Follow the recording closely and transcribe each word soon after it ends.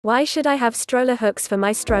Why should I have stroller hooks for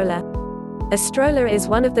my stroller? A stroller is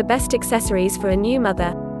one of the best accessories for a new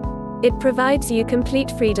mother. It provides you complete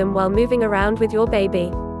freedom while moving around with your baby.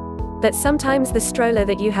 But sometimes the stroller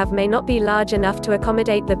that you have may not be large enough to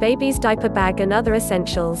accommodate the baby's diaper bag and other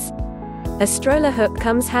essentials. A stroller hook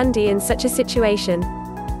comes handy in such a situation.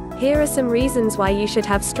 Here are some reasons why you should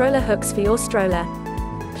have stroller hooks for your stroller.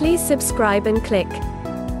 Please subscribe and click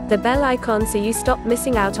the bell icon so you stop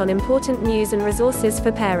missing out on important news and resources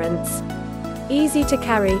for parents. Easy to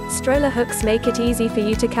carry, stroller hooks make it easy for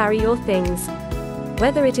you to carry your things.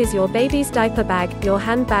 Whether it is your baby's diaper bag, your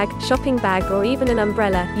handbag, shopping bag, or even an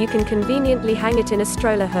umbrella, you can conveniently hang it in a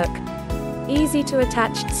stroller hook. Easy to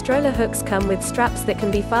attach, stroller hooks come with straps that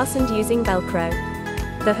can be fastened using Velcro.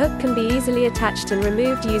 The hook can be easily attached and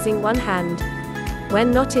removed using one hand.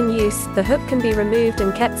 When not in use, the hook can be removed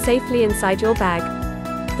and kept safely inside your bag.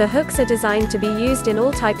 The hooks are designed to be used in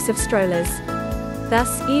all types of strollers.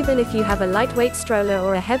 Thus, even if you have a lightweight stroller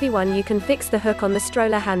or a heavy one, you can fix the hook on the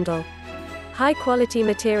stroller handle. High quality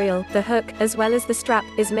material, the hook, as well as the strap,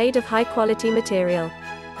 is made of high quality material.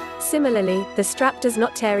 Similarly, the strap does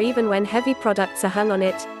not tear even when heavy products are hung on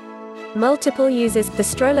it. Multiple uses, the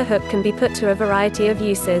stroller hook can be put to a variety of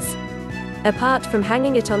uses. Apart from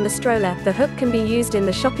hanging it on the stroller, the hook can be used in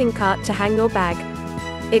the shopping cart to hang your bag.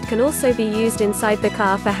 It can also be used inside the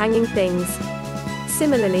car for hanging things.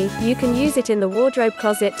 Similarly, you can use it in the wardrobe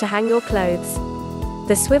closet to hang your clothes.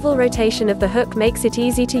 The swivel rotation of the hook makes it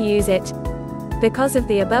easy to use it. Because of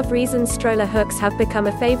the above reasons, stroller hooks have become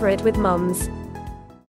a favorite with moms.